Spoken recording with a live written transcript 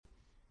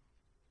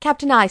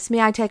Captain Ice,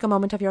 may I take a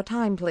moment of your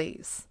time,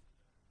 please?"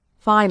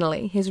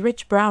 Finally, his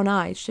rich brown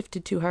eyes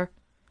shifted to her.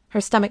 Her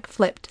stomach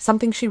flipped,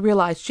 something she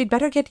realized she'd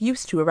better get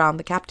used to around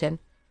the captain.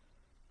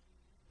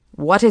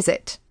 "What is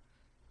it?"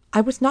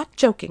 "I was not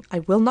joking. I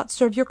will not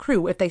serve your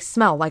crew if they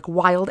smell like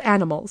wild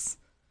animals."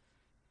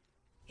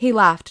 He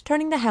laughed,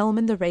 turning the helm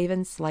and the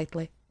Raven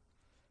slightly.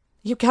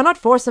 "You cannot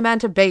force a man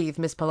to bathe,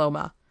 Miss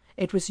Paloma.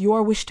 It was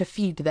your wish to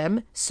feed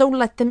them, so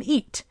let them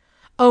eat.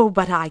 Oh,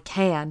 but I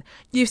can.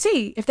 You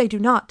see, if they do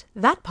not,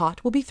 that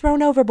pot will be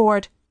thrown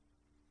overboard."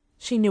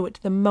 She knew it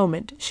the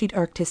moment she'd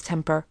irked his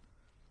temper.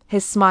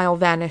 His smile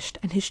vanished,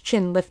 and his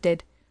chin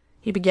lifted.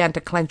 He began to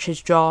clench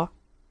his jaw.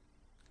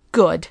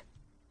 "Good.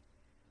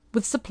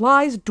 With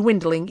supplies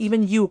dwindling,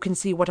 even you can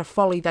see what a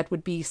folly that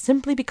would be,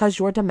 simply because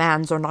your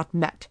demands are not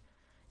met.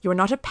 You are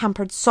not a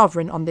pampered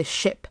sovereign on this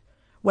ship.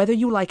 Whether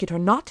you like it or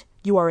not,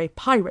 you are a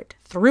pirate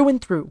through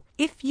and through.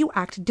 If you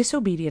act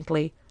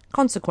disobediently,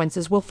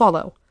 consequences will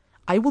follow.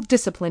 I will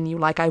discipline you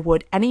like I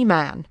would any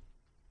man."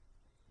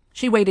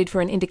 She waited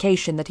for an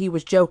indication that he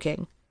was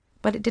joking,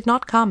 but it did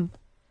not come.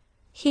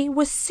 He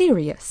was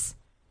serious.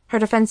 Her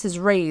defenses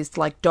raised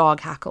like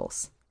dog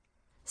hackles.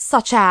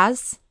 "Such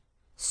as?"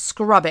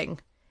 "Scrubbing.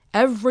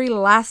 Every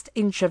last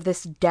inch of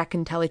this deck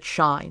until it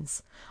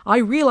shines. I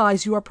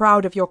realize you are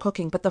proud of your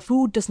cooking, but the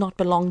food does not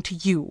belong to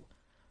you.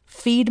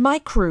 Feed my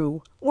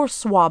crew, or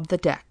swab the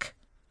deck."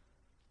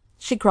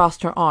 She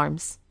crossed her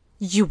arms.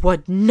 "You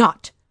would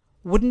not!"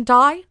 "Wouldn't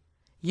I?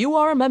 You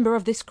are a member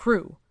of this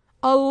crew,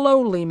 a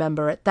lowly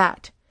member at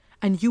that,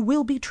 and you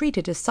will be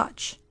treated as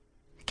such.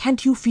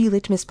 Can't you feel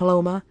it, Miss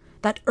Paloma?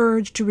 That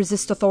urge to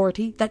resist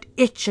authority, that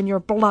itch in your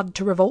blood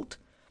to revolt?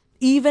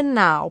 Even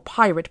now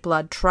pirate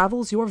blood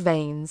travels your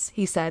veins,"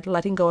 he said,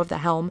 letting go of the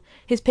helm,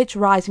 his pitch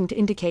rising to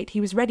indicate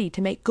he was ready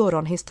to make good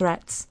on his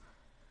threats.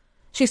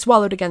 She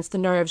swallowed against the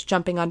nerves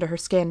jumping under her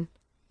skin.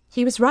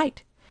 He was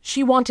right.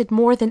 She wanted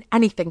more than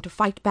anything to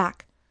fight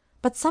back,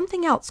 but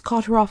something else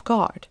caught her off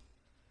guard.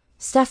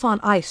 Stefan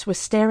Ice was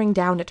staring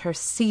down at her,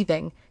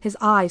 seething, his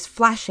eyes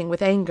flashing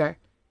with anger.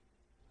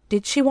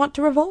 Did she want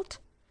to revolt?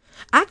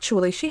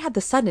 Actually, she had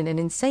the sudden and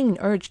insane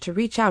urge to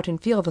reach out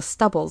and feel the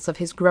stubbles of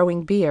his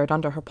growing beard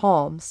under her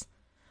palms.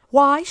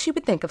 Why she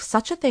would think of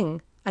such a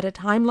thing at a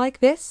time like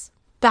this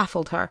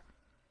baffled her.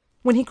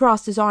 When he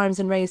crossed his arms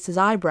and raised his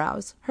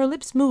eyebrows, her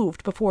lips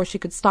moved before she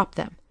could stop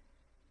them.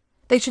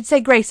 "They should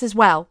say grace as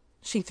well,"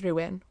 she threw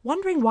in,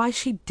 wondering why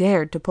she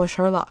dared to push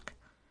her luck.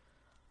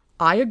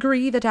 "I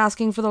agree that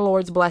asking for the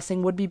Lord's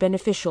blessing would be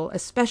beneficial,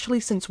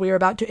 especially since we are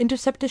about to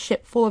intercept a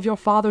ship full of your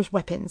father's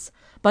weapons.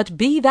 But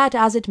be that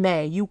as it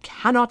may, you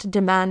cannot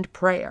demand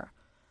prayer.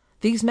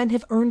 These men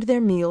have earned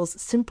their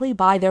meals simply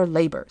by their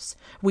labors.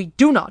 We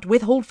do not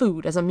withhold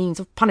food as a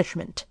means of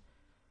punishment."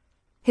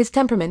 His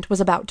temperament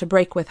was about to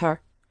break with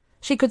her.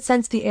 She could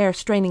sense the air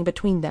straining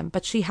between them,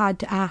 but she had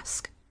to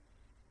ask.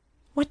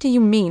 "What do you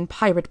mean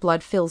pirate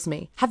blood fills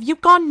me? Have you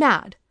gone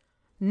mad?"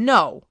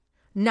 "No.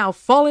 Now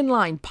fall in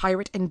line,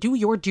 pirate, and do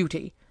your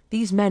duty.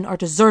 These men are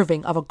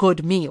deserving of a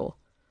good meal."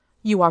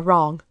 "You are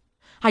wrong.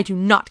 I do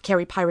not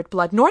carry pirate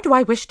blood, nor do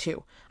I wish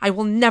to. I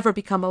will never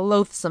become a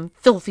loathsome,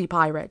 filthy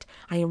pirate.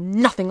 I am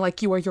nothing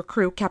like you or your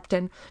crew,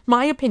 Captain.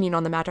 My opinion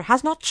on the matter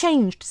has not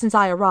changed since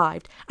I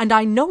arrived, and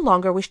I no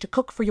longer wish to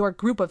cook for your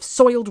group of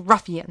soiled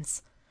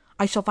ruffians.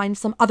 I shall find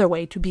some other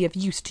way to be of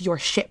use to your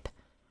ship."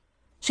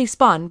 She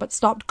spun, but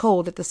stopped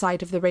cold at the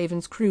sight of the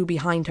Raven's crew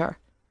behind her.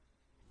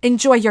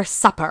 "Enjoy your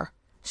supper,"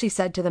 she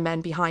said to the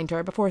men behind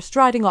her before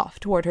striding off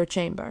toward her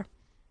chamber.